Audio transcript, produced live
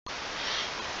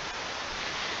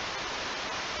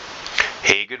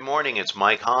Hey, good morning. It's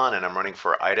Mike Hahn, and I'm running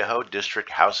for Idaho District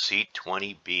House Seat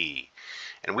 20B.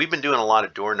 And we've been doing a lot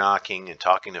of door knocking and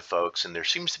talking to folks, and there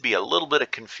seems to be a little bit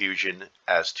of confusion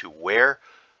as to where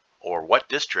or what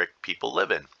district people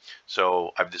live in.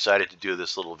 So I've decided to do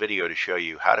this little video to show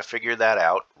you how to figure that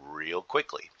out real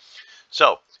quickly.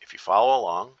 So if you follow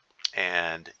along,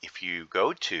 and if you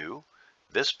go to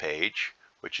this page,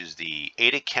 which is the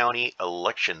Ada County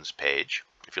elections page,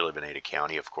 if you live in Ada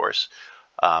County, of course,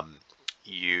 um,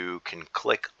 you can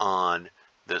click on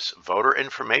this voter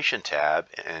information tab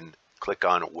and click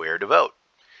on where to vote.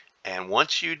 And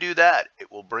once you do that,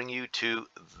 it will bring you to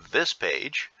this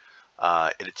page.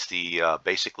 It's the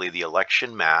basically the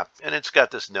election map, and it's got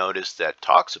this notice that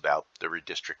talks about the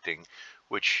redistricting,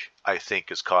 which I think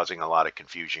is causing a lot of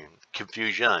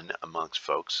confusion amongst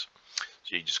folks.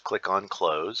 So you just click on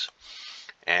close,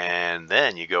 and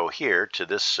then you go here to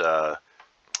this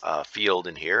field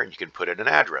in here, and you can put in an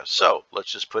address. So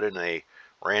let's just put in a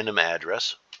random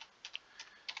address.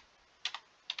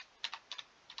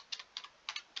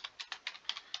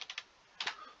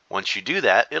 Once you do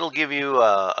that, it'll give you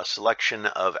a selection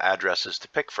of addresses to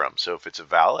pick from. So if it's a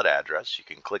valid address, you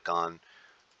can click on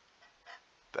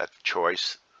that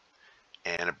choice,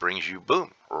 and it brings you,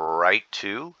 boom, right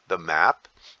to the map,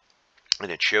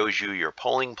 and it shows you your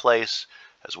polling place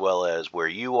as well as where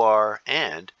you are.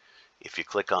 And if you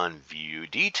click on view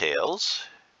details,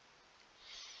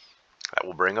 that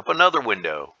will bring up another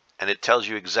window, and it tells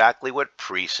you exactly what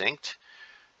precinct,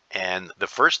 and the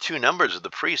first two numbers of the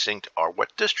precinct are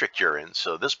what district you're in.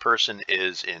 So this person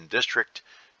is in District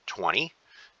 20,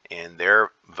 and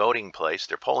their voting place,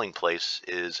 their polling place,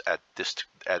 is at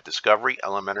Discovery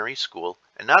Elementary School.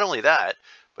 And not only that,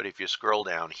 but if you scroll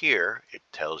down here, it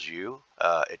tells you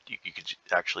you can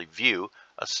actually view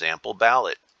a sample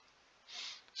ballot.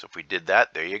 So if we did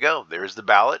that, there you go. There's the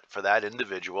ballot for that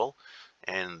individual.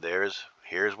 And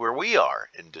here's where we are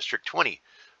in District 20.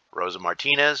 Rosa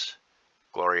Martinez,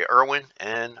 Gloria Irwin,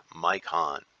 and Mike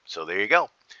Hahn. So there you go.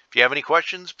 If you have any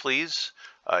questions, please,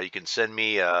 you can send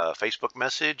me a Facebook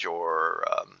message or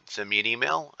send me an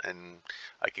email, and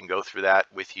I can go through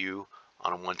that with you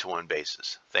on a one-to-one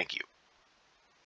basis. Thank you.